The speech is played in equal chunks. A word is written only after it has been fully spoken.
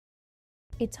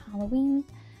it's Halloween.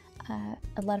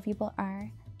 A lot of people are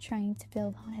trying to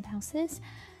build haunted houses.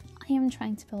 I am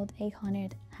trying to build a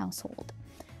haunted household.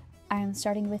 I am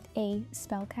starting with a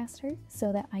spellcaster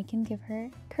so that I can give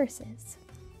her curses.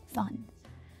 Fun.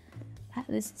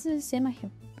 This is a sim I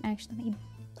have actually made,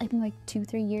 I think, like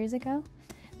 2-3 years ago.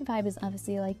 The vibe is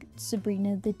obviously like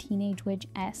Sabrina the Teenage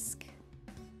Witch-esque.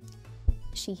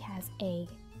 She has a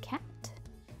cat,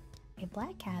 a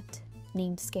black cat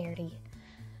named Scaredy.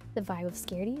 The vibe of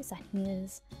Scaredy is that he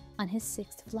is on his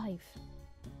 6th life.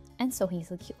 And so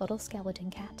he's a cute little skeleton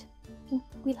cat who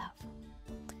we love.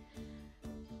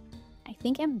 I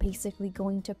think I'm basically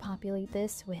going to populate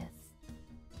this with,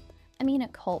 I mean,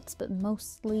 occults, but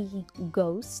mostly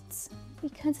ghosts,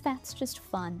 because that's just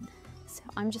fun. So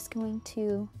I'm just going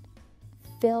to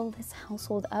fill this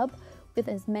household up with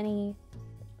as many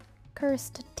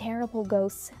cursed, terrible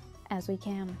ghosts as we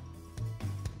can.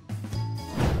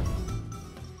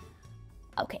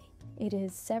 Okay, it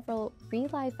is several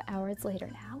real-life hours later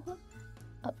now.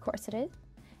 Of course it is.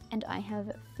 And I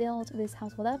have filled this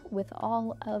household up with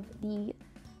all of the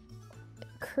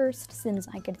cursed sims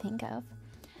I could think of.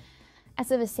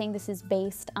 As I was saying, this is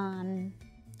based on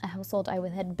a household I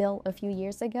had built a few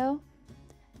years ago,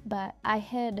 but I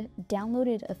had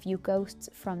downloaded a few ghosts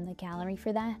from the gallery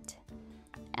for that,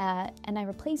 and I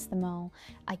replaced them all.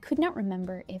 I could not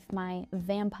remember if my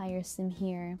vampire sim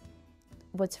here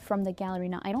was from the gallery.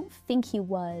 Now, I don't think he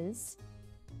was.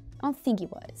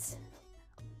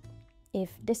 If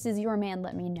this is your man,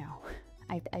 let me know.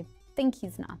 I think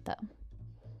he's not, though.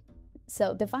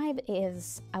 So the vibe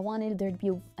is I wanted there to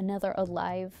be another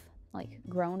alive, like,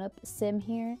 grown-up sim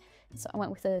here. So I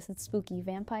went with a spooky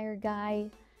vampire guy,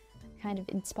 kind of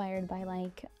inspired by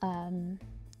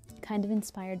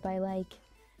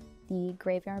the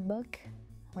Graveyard Book,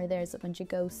 where there's a bunch of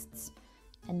ghosts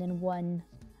and then one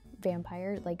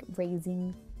vampire, like,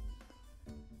 raising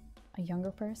a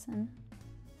younger person.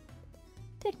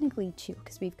 Technically 2,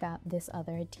 because we've got this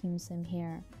other team sim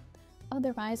here.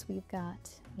 Otherwise, we've got,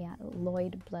 yeah,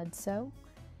 Lloyd Bledsoe.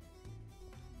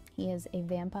 He is a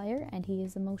vampire, and he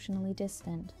is emotionally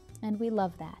distant, and we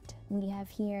love that. We have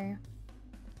here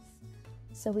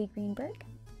Zoe Greenberg.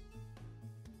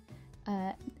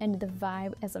 And the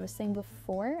vibe, as I was saying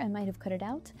before, I might have cut it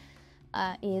out,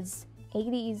 is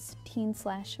 80s teen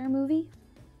slasher movie.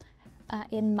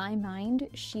 In my mind,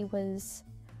 she was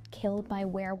killed by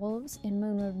werewolves in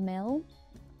Moonwood Mill.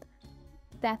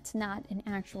 That's not an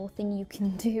actual thing you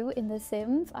can do in The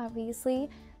Sims, obviously,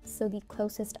 so the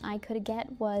closest I could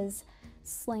get was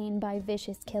slain by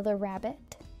vicious killer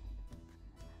rabbit.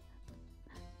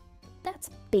 That's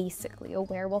basically a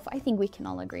werewolf. I think we can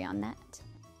all agree on that.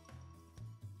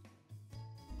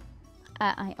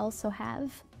 I also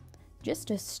have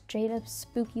just a straight up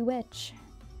spooky witch.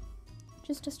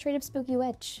 Just a straight up spooky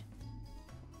witch.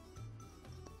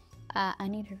 I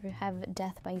need her to have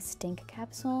death by stink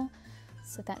capsule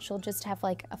so that she'll just have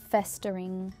like a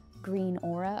festering green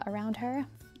aura around her.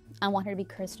 I want her to be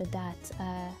cursed with that,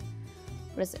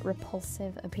 what is it,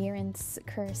 repulsive appearance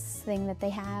curse thing that they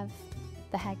have,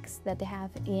 the hex that they have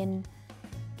in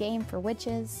game for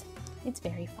witches. It's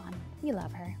very fun. We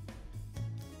love her.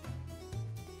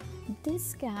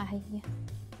 This guy,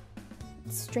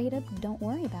 straight up, don't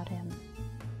worry about him.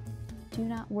 Do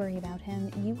not worry about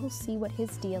him. You will see what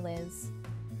his deal is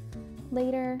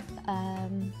later.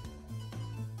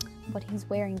 What he's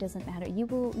wearing doesn't matter.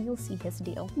 You'll see his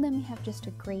deal. And then we have just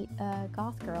a great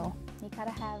goth girl. You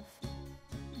gotta have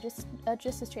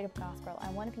just a straight up goth girl. I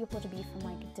want people to be from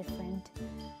like different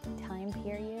time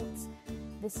periods.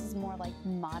 This is more like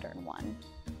modern one.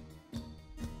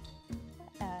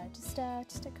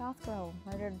 Just a goth girl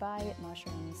murdered by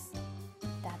mushrooms.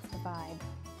 That's the vibe.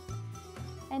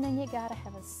 And then you gotta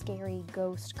have a scary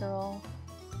ghost girl.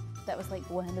 That was like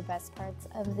one of the best parts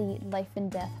of the Life and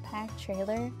Death Pack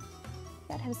trailer. You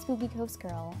gotta have a spooky ghost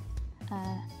girl.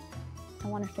 I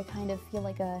want her to kind of feel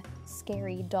like a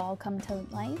scary doll come to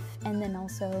life and then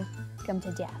also come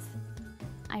to death.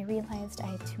 I realized I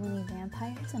had too many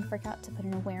vampires and forgot to put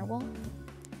in a werewolf.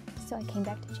 So I came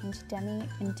back to change Demi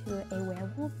into a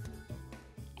werewolf.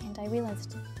 And I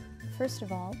realized, first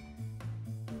of all,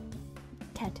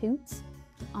 tattoos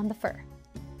on the fur.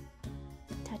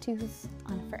 Tattoos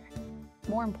on fur.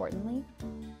 More importantly,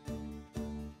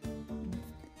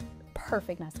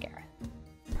 perfect mascara.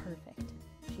 Perfect.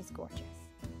 She's gorgeous.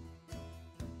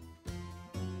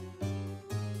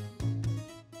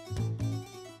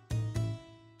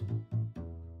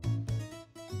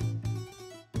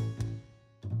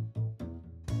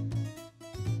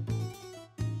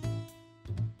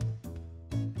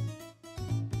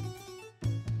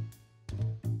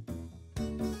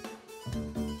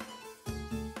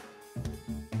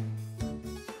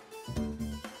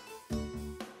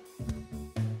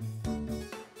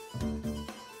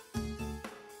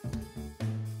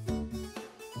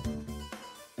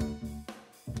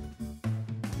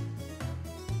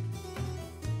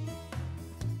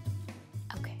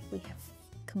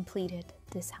 completed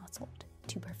this household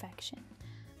to perfection.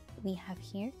 We have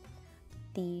here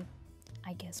the,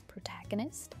 I guess,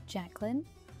 protagonist, Jacqueline,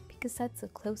 because that's the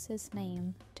closest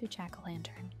name to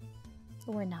jack-o'-lantern.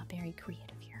 So we're not very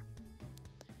creative here.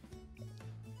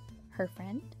 Her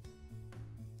friend,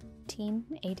 teen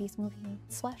 80s movie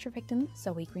slasher victim,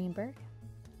 Zoe Greenberg.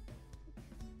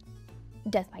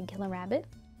 Death by Killer Rabbit,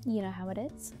 you know how it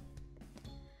is.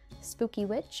 Spooky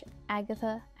Witch,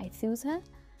 Agatha Ithusa.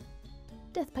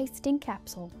 Death by Stink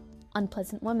Capsule,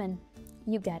 Unpleasant Woman,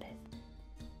 you get it.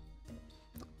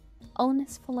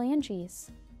 Ulnus Phalanges,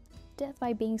 Death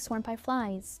by Being Swarmed by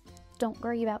Flies, don't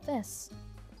worry about this.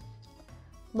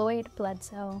 Lloyd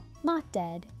Bledsoe, not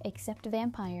dead, except a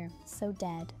vampire, so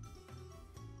dead.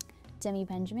 Demi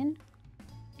Benjamin,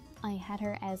 I had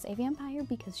her as a vampire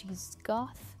because she's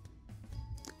goth.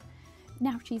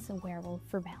 Now she's a werewolf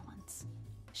for balance.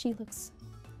 She looks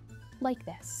like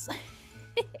this.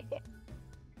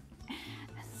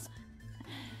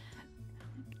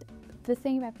 The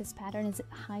thing about this pattern is it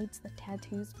hides the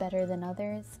tattoos better than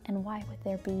others, and why would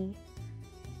there be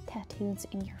tattoos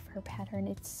in your fur pattern?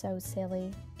 It's so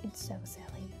silly. It's so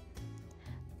silly.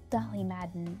 Dolly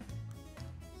Madden.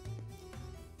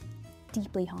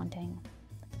 Deeply haunting.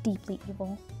 Deeply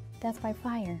evil. Death by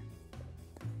fire.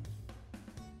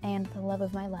 And the love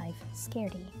of my life,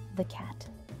 Scaredy, the cat.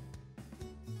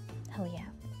 Hell yeah.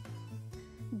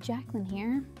 Jacqueline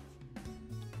here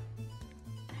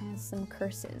has some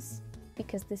curses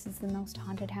because this is the most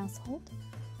haunted household,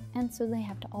 and so they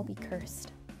have to all be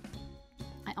cursed.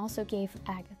 I also gave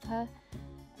Agatha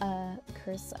a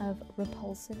curse of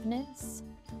repulsiveness,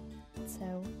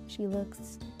 so she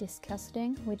looks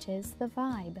disgusting, which is the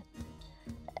vibe.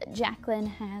 Jacqueline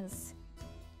has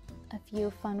a few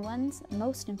fun ones,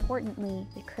 most importantly,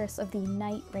 the curse of the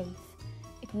Night Wraith.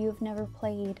 If you have never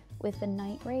played with the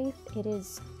Night Wraith, it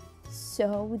is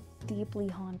so deeply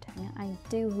haunting. I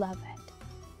do love it.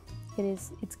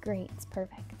 It's great, it's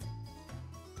perfect.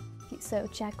 So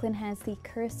Jacqueline has the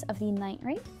curse of the Night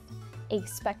Wraith. A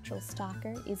spectral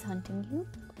stalker is hunting you.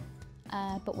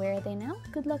 But where are they now?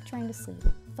 Good luck trying to sleep.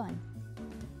 Fun.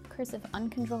 Curse of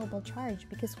uncontrollable charge,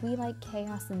 because we like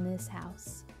chaos in this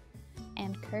house.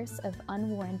 And curse of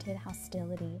unwarranted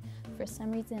hostility. For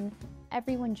some reason,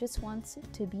 everyone just wants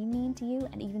to be mean to you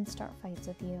and even start fights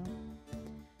with you.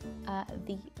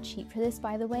 The cheat for this,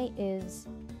 by the way, is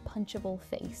punchable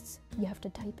face. You have to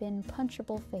type in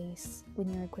punchable face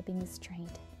when you're equipping this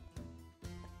trait.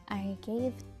 I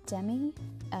gave Demi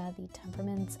the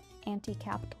temperament's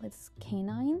anti-capitalist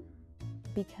canine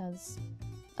because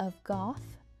of goth,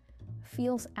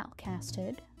 feels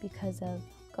outcasted because of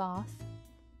goth,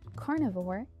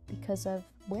 carnivore because of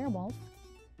werewolf,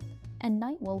 and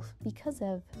nightwolf because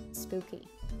of spooky.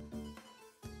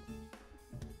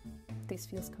 This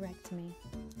feels correct to me.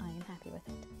 I am happy with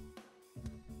it.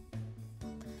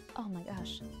 Oh my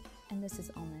gosh, and this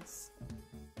is Ulnus.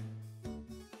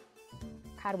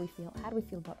 How do we feel? How do we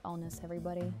feel about Ulnus,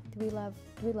 everybody? Do we love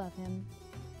him?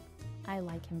 I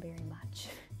like him very much.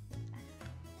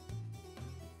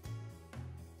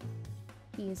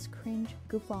 He is cringe,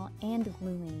 goofball, and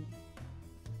gloomy.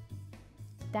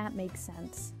 That makes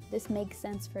sense. This makes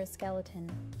sense for a skeleton.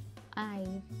 I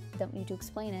don't need to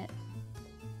explain it.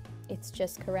 It's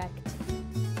just correct.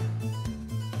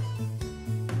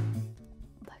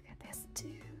 Look at this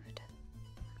dude.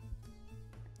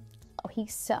 Oh, he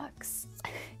sucks.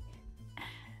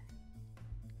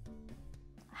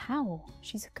 How?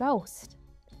 She's a ghost.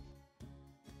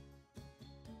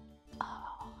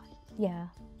 Oh, yeah.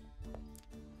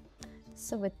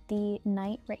 So with the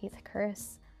Night Wraith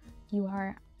curse, you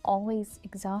are always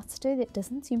exhausted. It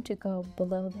doesn't seem to go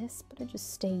below this, but it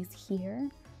just stays here.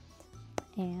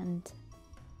 And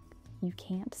you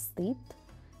can't sleep.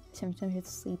 Sometimes you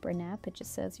sleep or nap, it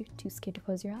just says you're too scared to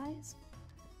close your eyes.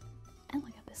 And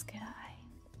look at this guy.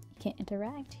 You can't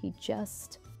interact, he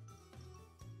just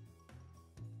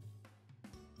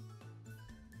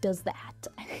does that.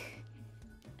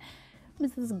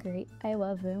 This is great. I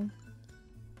love him.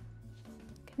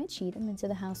 Can I cheat him into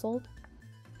the household?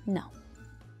 No.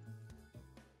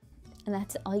 And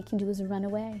that's all you can do is run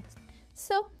away.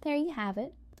 So there you have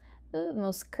it. The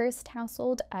most cursed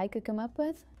household I could come up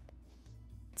with.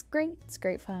 It's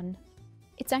great fun.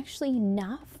 It's actually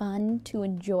not fun to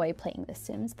enjoy playing The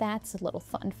Sims. That's a little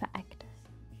fun fact.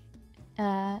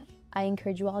 I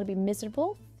encourage you all to be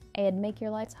miserable and make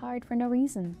your lives hard for no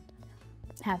reason.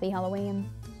 Happy Halloween.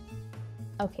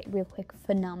 Okay, real quick,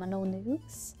 phenomenal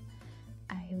news.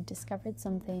 I discovered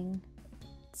something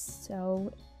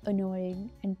so annoying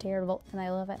and terrible, and I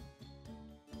love it.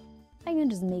 I can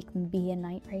just make them be a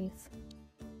Night Wraith.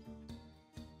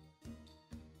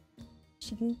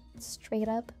 she straight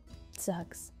up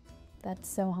sucks. That's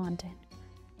so haunting.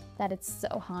 That it's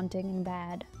so haunting and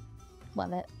bad.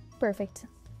 Love it. Perfect.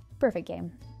 Perfect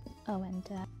game. Oh, and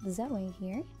Zoe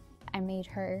here. I made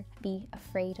her be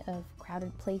afraid of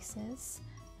crowded places,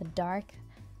 the dark,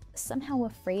 somehow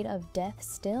afraid of death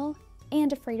still,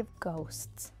 and afraid of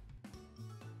ghosts.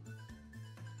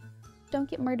 Don't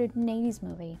get murdered in an 80s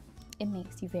movie. It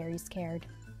makes you very scared.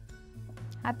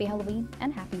 Happy Halloween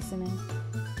and happy swimming.